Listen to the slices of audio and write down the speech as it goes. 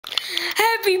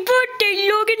Happy birthday,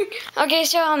 Logan! Okay,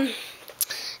 so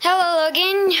hello,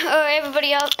 Logan, or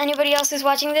anybody else who's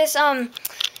watching this.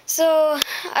 So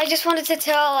I just wanted to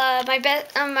tell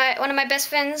one of my best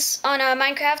friends on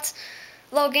Minecraft,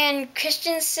 Logan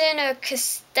Christensen or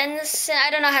Christensen.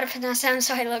 I don't know how to pronounce that. I'm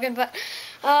sorry, Logan, but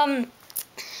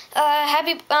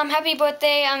happy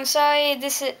birthday. I'm sorry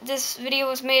this video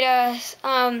was made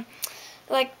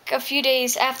like a few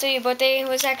days after your birthday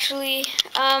was actually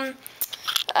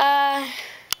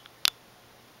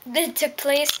that took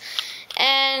place,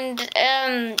 and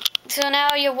so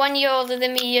now you're 1 year older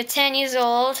than me. You're 10 years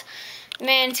old,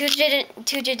 man. Two digit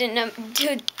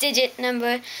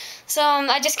number. So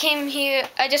I just came here.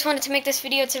 I just wanted to make this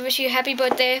video to wish you a happy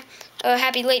birthday, or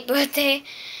happy late birthday,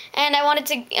 and I wanted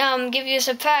to give you a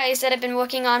surprise that I've been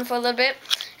working on for a little bit,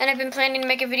 and I've been planning to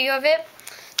make a video of it.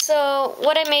 So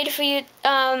what I made for you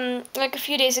like a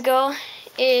few days ago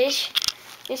is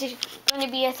this is going to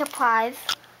be a surprise.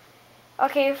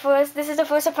 Okay, first, this is the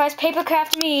first surprise.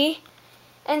 Papercraft me.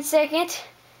 And second,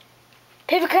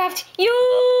 papercraft you.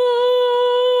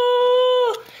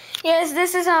 Yes,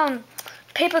 this is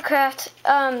papercraft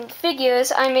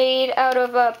figures I made out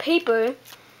of paper.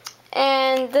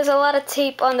 And there's a lot of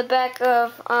tape on the back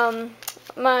of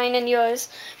mine and yours.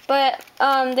 But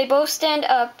they both stand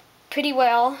up pretty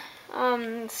well.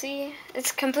 See,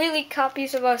 it's completely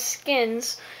copies of our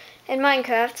skins in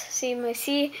Minecraft. See,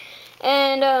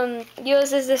 and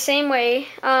yours is the same way,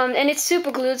 and it's super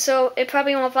glued, so it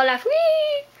probably won't fall off.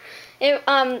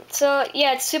 So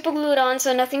yeah, it's super glued on,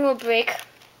 so nothing will break,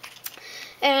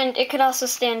 and it can also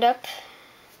stand up.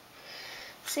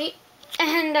 See,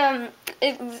 and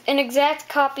it's an exact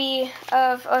copy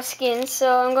of our skins.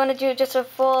 So I'm going to do just a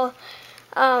full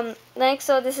length.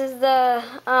 So this is the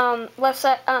left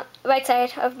side, right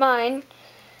side of mine.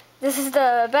 This is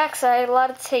the back side. A lot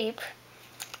of tape.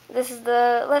 This is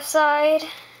the left side,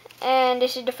 and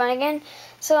this should define again.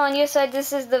 So on your side,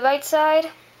 this is the right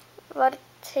side, a lot of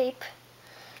tape.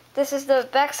 This is the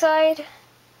back side.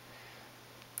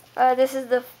 This is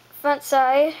the front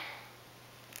side.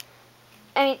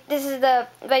 I mean, this is the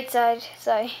right side,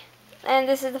 sorry. And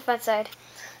this is the front side.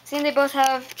 See, they both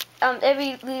have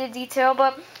every little detail,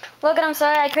 but Logan, I'm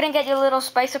sorry I couldn't get your little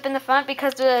spice up in the front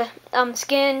because the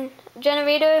skin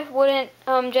generator wouldn't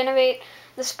generate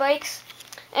the spikes.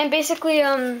 And basically,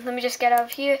 let me just get out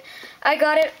of here. I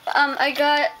got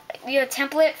your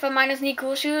template for Miners Need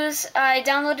Cool Shoes. I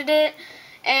downloaded it,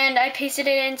 and I pasted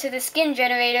it into the skin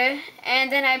generator,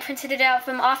 and then I printed it out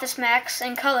from Office Max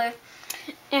in color.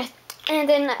 And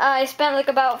then I spent like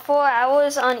about 4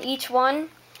 hours on each one.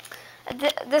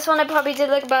 This one I probably did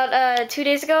like about 2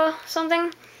 days ago,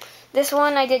 something. This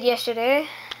one I did yesterday,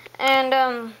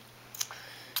 and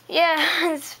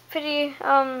yeah, it's pretty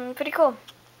cool.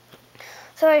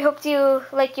 So I hope you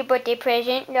like your birthday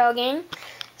present, Logan.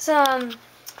 So,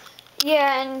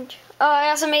 yeah, and I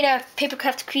also made a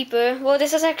papercraft creeper. Well,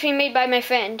 this is actually made by my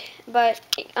friend, but,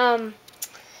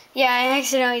 yeah, I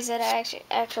accidentally said I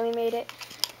actually made it.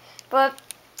 But,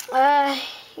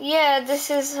 yeah, this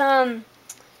is,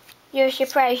 your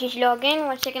surprises, Logan.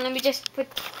 1 second, let me just put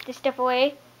this stuff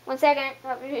away. 1 second.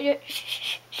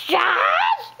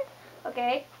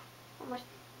 Okay, almost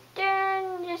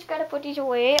done. Just gotta put these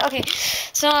away. Okay,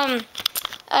 so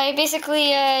I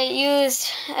basically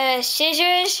used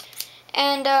scissors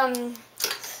and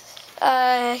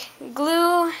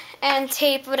glue and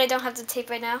tape, but I don't have the tape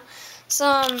right now. So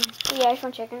yeah, just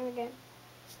 1 second again.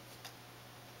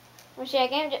 1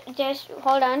 second. Just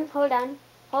hold on.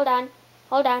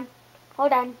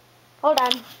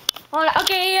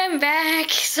 Okay, I'm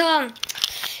back. So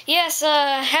yes,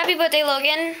 happy birthday,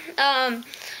 Logan.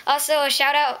 Also, a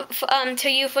shout out to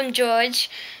you from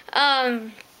George.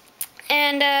 And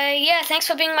yeah, thanks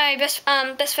for being my best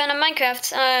friend on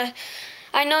Minecraft.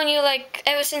 I've known you like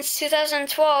ever since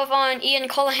 2012 on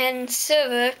Oiinnkkkkkk's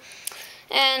server,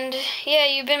 and yeah,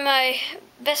 you've been my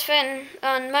best friend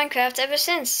on Minecraft ever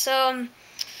since. So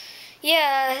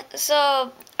yeah,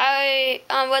 so I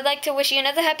would like to wish you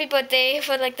another happy birthday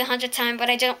for like the 100th time, but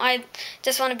I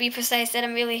just want to be precise that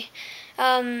I'm really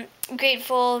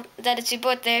grateful that it's your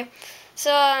birthday.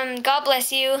 So God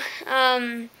bless you.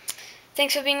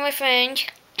 Thanks for being my friend.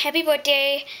 Happy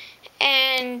birthday,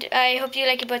 and I hope you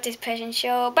like your birthday present.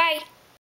 So bye.